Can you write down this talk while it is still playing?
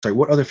Sorry,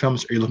 what other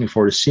films are you looking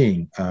forward to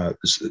seeing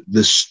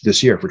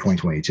this year for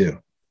 2022?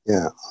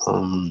 Yeah.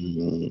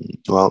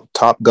 Well,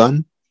 Top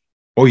Gun.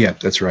 Oh yeah,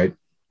 that's right.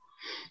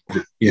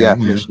 Yeah,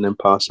 Mission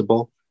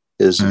Impossible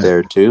is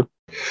there too.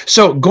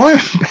 So going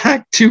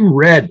back to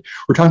Red,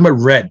 we're talking about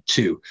Red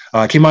 2.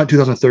 Came out in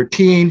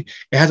 2013.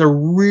 It has a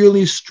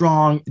really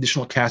strong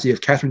additional cast. You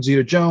have Catherine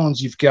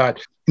Zeta-Jones. You've got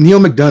Neil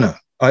McDonough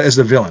as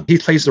the villain. He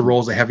plays the role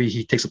as a heavy.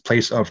 He takes the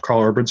place of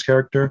Carl Urban's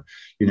character.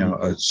 You know,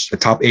 a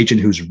top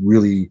agent who's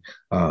really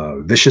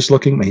vicious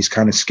looking, and he's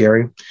kind of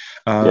scary.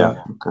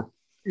 Yeah.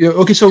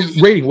 Okay. So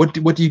rating. What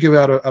do you give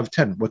out of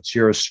 10? What's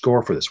your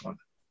score for this one?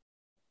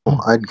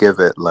 I'd give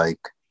it like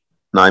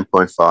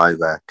 9.5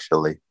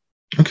 actually.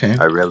 Okay.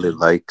 I really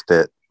liked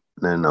it.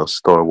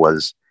 Story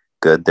was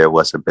good. There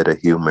was a bit of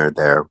humor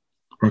there.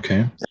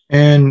 Okay.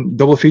 And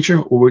double feature?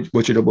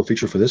 What's your double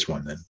feature for this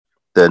one then?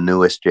 The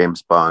newest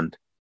James Bond.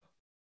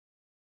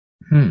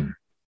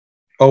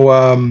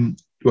 Oh,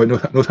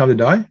 No Time to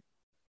Die?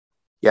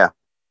 Yeah.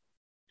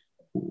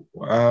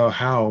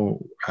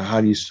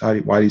 Why do you say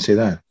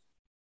that?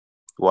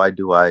 Why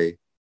do I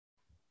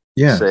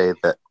say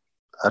that?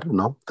 I don't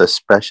know. The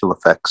special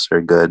effects are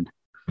good.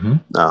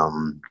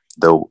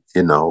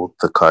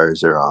 The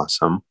cars are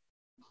awesome.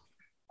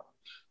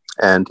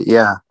 And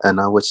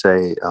I would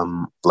say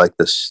like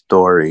the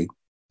story,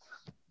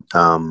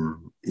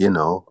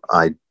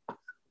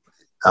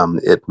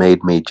 it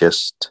made me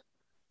just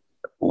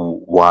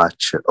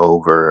watch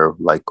over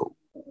like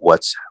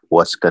what's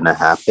gonna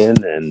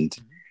happen, and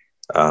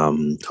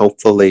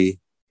hopefully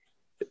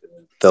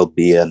there'll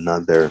be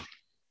another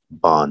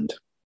Bond.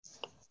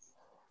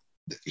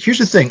 Here's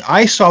the thing.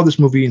 I saw this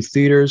movie in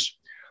theaters.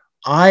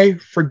 I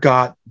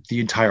forgot the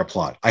entire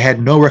plot. I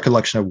had no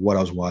recollection of what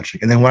I was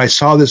watching. And then when I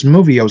saw this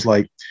movie, I was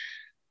like,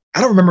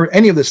 I don't remember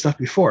any of this stuff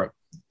before.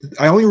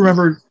 I only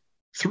remember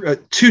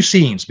two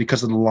scenes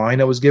because of the line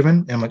that was given.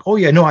 And I'm like, oh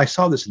yeah, no, I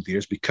saw this in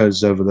theaters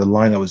because of the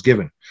line that was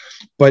given.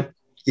 But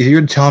if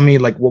you're telling me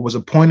like what was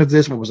the point of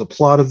this, what was the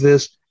plot of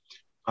this,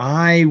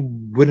 I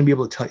wouldn't be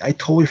able to tell you. I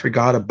totally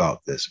forgot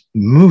about this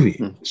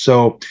movie.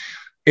 So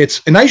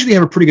and I usually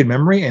have a pretty good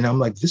memory, and I'm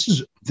like, this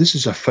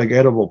is a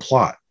forgettable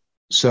plot.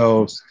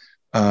 So,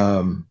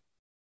 and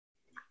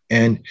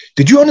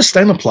did you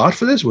understand the plot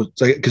for this?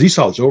 Because you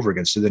saw this over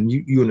again, so then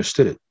you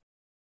understood it.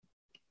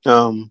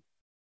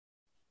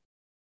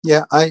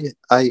 Yeah, I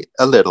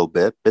a little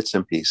bit, bits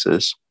and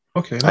pieces.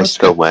 Okay, I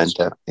still went.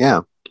 Yeah.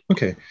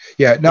 Okay.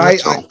 Yeah. No, I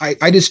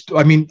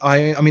mean,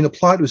 the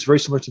plot was very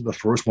similar to the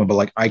first one, but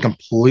like I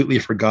completely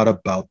forgot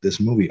about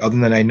this movie. Other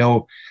than I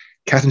know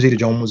Catherine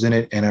Zeta-Jones was in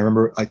it, and I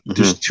remember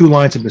there's two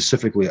lines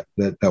specifically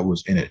that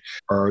was in it,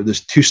 or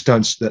there's two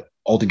stunts that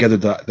altogether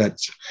that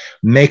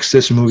makes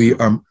these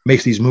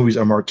movies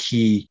are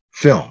marquee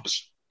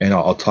films, and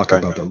I'll talk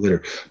about that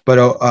later.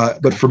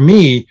 But for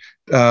me,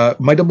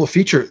 my double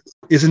feature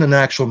isn't an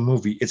actual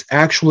movie; it's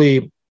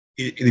actually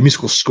the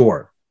musical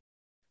score,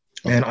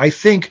 and I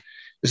think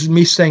this is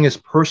me saying this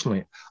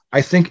personally.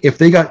 I think if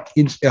they got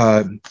his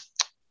name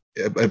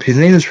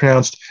is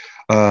pronounced.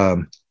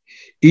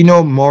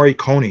 Ennio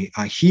Morricone,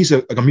 he's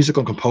a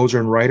musical composer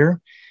and writer.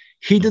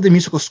 He did the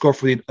musical score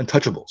for the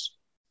Untouchables.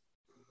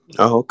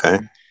 Oh, okay.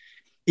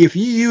 If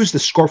you use the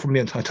score from the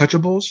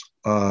Untouchables,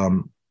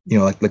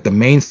 like the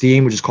main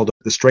theme, which is called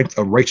The Strength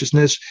of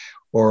Righteousness,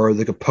 or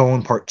the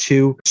Capone Part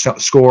 2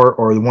 score,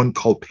 or the one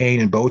called Pain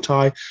and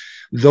Bowtie,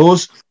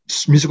 those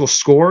musical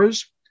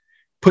scores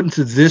put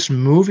into this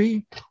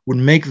movie would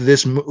make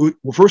this well,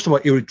 first of all,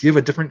 it would give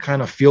a different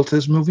kind of feel to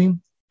this movie,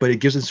 but it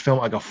gives this film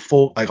like a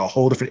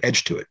whole different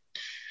edge to it.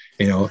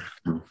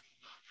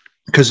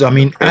 Because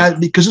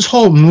because this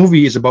whole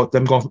movie is about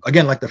them going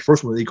again, like the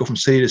first one, they go from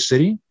city to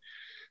city.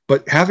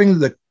 But having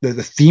the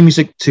theme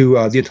music to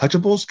the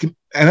Untouchables,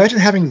 imagine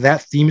having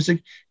that theme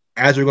music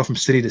as we go from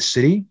city to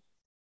city.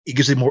 It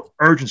gives it more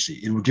urgency.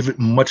 It would give it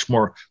much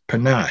more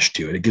panache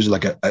to it. It gives it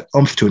like an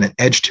oomph to it, an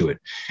edge to it,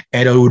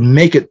 and it would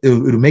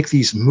make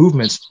these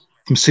movements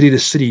from city to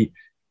city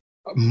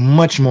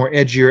much more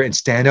edgier and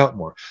stand out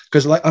more.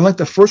 Because unlike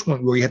the first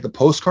one where you had the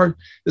postcard,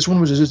 this one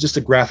was just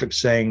a graphic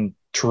saying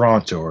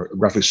Toronto, or a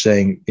graphic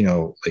saying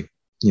New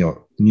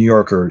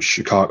York or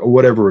Chicago or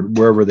whatever,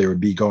 wherever they would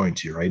be going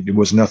to, right? It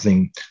was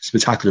nothing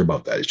spectacular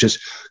about that. It's just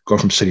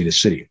going from city to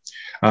city.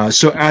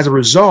 So as a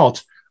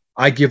result,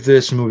 I give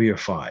this movie a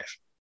 5.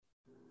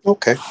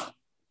 Okay,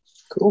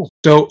 cool.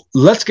 So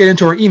let's get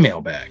into our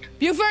email bag.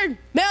 Buford,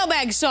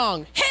 mailbag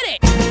song, hit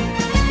it!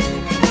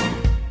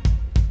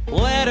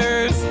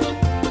 Letters.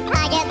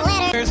 I get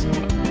letters.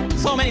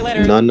 So many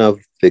letters. None of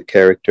the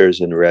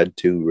characters in Red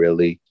 2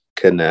 really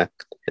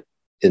connect.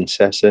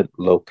 Incessant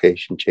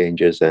location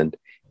changes and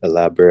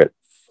elaborate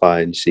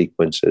fine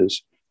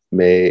sequences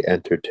may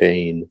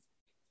entertain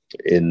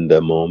in the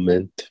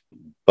moment,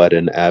 but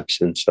an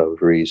absence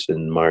of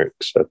reason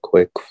marks a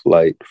quick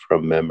flight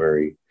from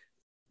memory.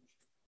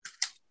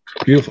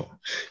 Beautiful.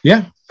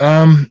 Yeah.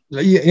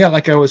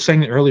 Like I was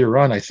saying earlier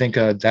on, I think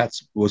that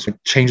was like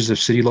changes of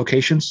city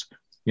locations.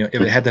 If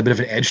it had that bit of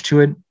an edge to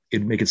it,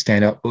 it'd make it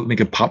stand out, make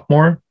it pop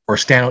more, or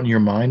stand out in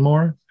your mind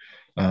more.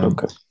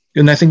 Okay.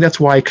 And I think that's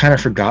why I kind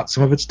of forgot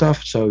some of its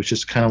stuff. So it's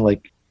just kind of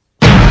like.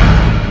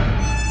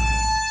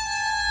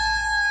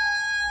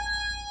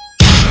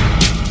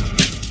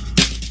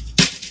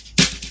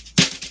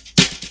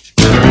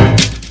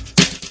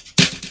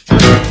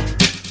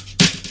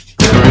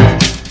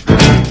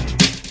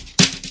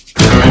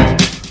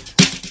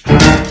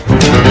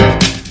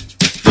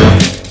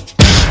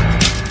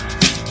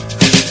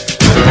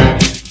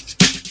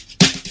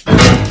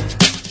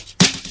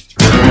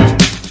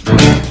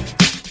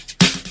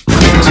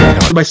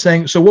 By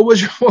saying, so what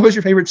was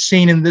your favorite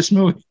scene in this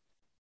movie?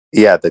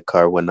 Yeah, the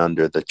car went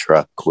under the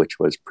truck, which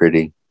was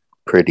pretty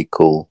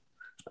cool.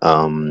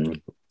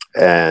 And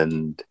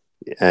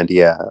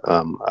yeah,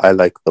 I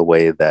like the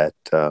way that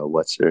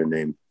what's her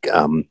name,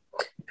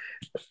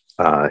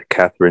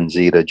 Catherine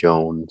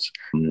Zeta-Jones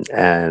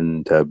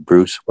and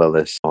Bruce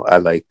Willis. I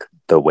like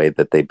the way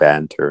that they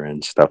banter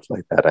and stuff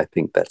like that. I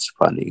think that's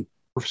funny.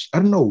 I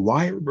don't know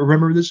why I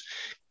remember this.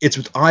 It's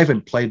with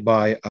Ivan, played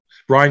by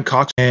Brian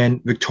Cox,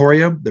 and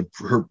Victoria,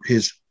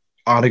 his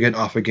on again,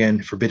 off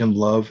again, forbidden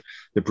love,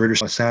 the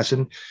British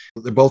assassin.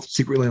 They're both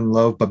secretly in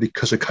love, but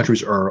because the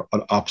countries are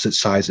on opposite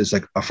sides, it's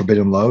like a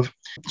forbidden love.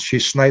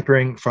 She's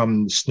sniping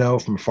from the snow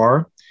from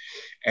afar,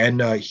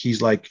 and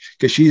he's like,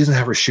 because she doesn't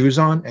have her shoes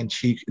on, and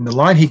in the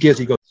line he gives,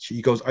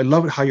 he goes, "I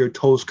love it how your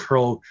toes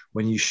curl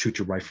when you shoot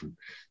your rifle."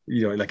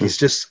 You know, like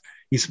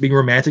he's being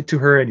romantic to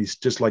her, and he's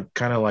just like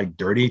kind of like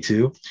dirty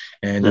too,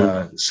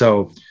 and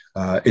so.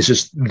 It's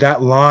just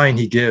that line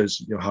he gives,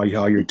 you know,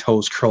 how your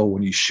toes curl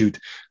when you shoot.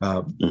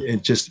 But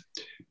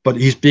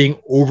he's being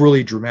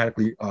overly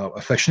dramatically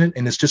affectionate,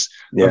 and it's just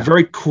a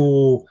very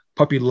cool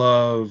puppy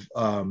love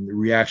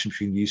reaction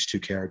between these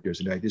two characters.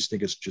 And I just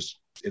think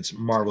it's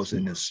marvelous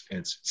in this. And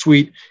it's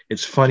sweet,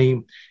 it's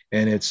funny,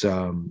 and it's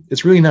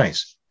really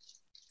nice.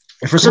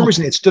 And for some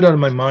reason, it stood out in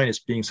my mind as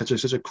being such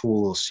a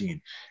cool little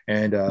scene.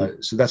 And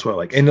so that's what I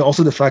like. And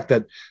also the fact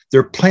that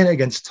they're playing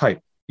against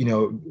type. You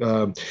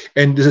know,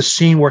 and there's a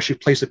scene where she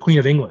plays the Queen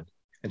of England,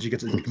 and she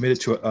gets committed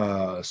to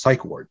a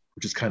psych ward,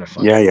 which is kind of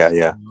fun.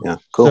 Yeah.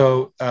 Cool.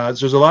 So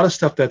there's a lot of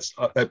stuff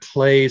that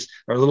plays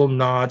or little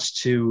nods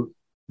to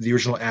the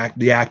original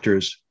the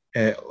actors,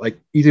 like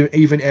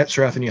even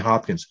Sir Anthony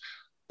Hopkins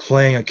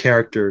playing a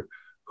character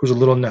who's a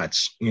little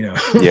nuts. You know.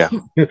 Yeah.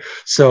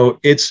 So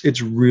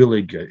it's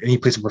really good, and he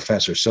plays a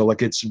professor. So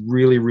like it's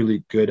really,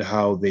 really good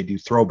how they do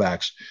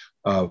throwbacks.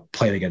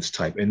 Playing against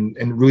type and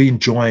really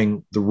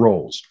enjoying the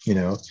roles, you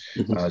know.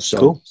 So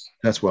cool.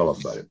 That's what I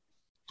love about it.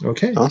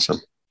 Okay, awesome.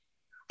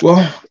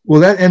 Well,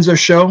 that ends our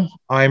show.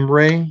 I'm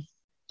Ray.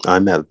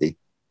 I'm Elvie.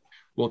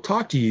 We'll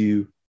talk to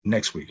you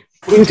next week.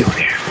 What are you doing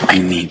here? I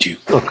need you.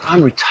 Look,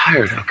 I'm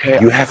retired, okay?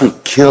 You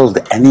haven't killed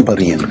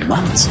anybody in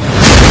months.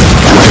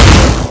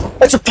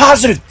 That's a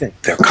positive thing.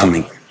 They're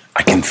coming.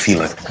 I can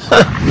feel it.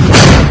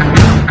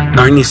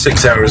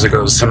 96 hours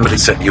ago, somebody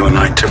said you and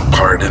I took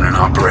part in an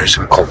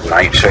operation called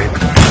Nightshade.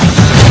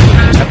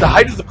 At the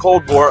height of the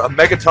Cold War, a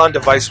Megaton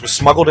device was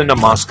smuggled into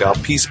Moscow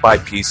piece by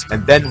piece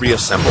and then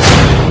reassembled.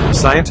 The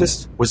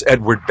scientist was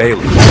Edward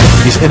Bailey.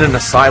 He's in an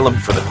asylum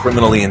for the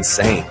criminally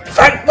insane.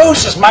 Frank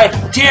Moose is my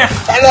dear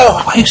fellow.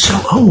 Why are you so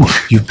old?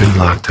 You've been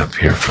locked up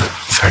here for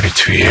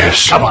 32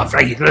 years. Come on,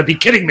 Frank, you're going to be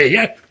kidding me,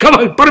 yeah? Come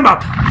on, put him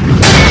up.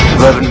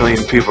 11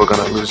 million people are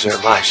going to lose their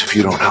lives if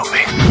you don't help me.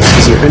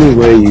 Is there any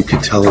way you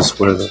could tell us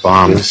where the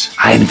bomb is?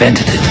 I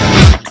invented it.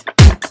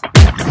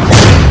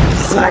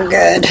 It's not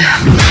good.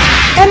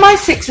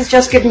 MI6 has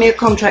just given me a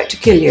contract to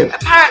kill you.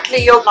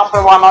 Apparently you're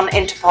 #1 on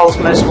Interpol's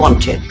Most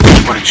Wanted.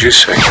 What did you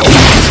say?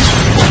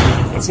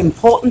 It's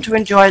important to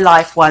enjoy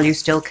life while you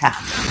still can.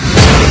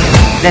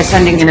 They're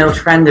sending an old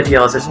friend of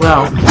yours as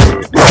well.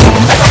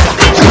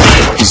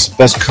 He's the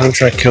best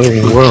contract killer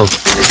in the world.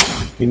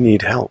 You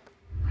need help.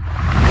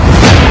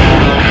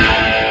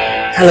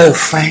 Hello,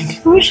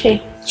 Frank. Who is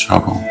she?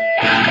 Trouble.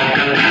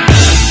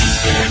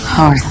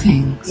 How are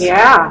things?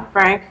 Yeah,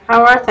 Frank,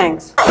 how are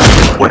things?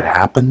 What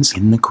happens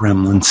in the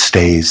Kremlin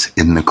stays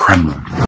in the Kremlin.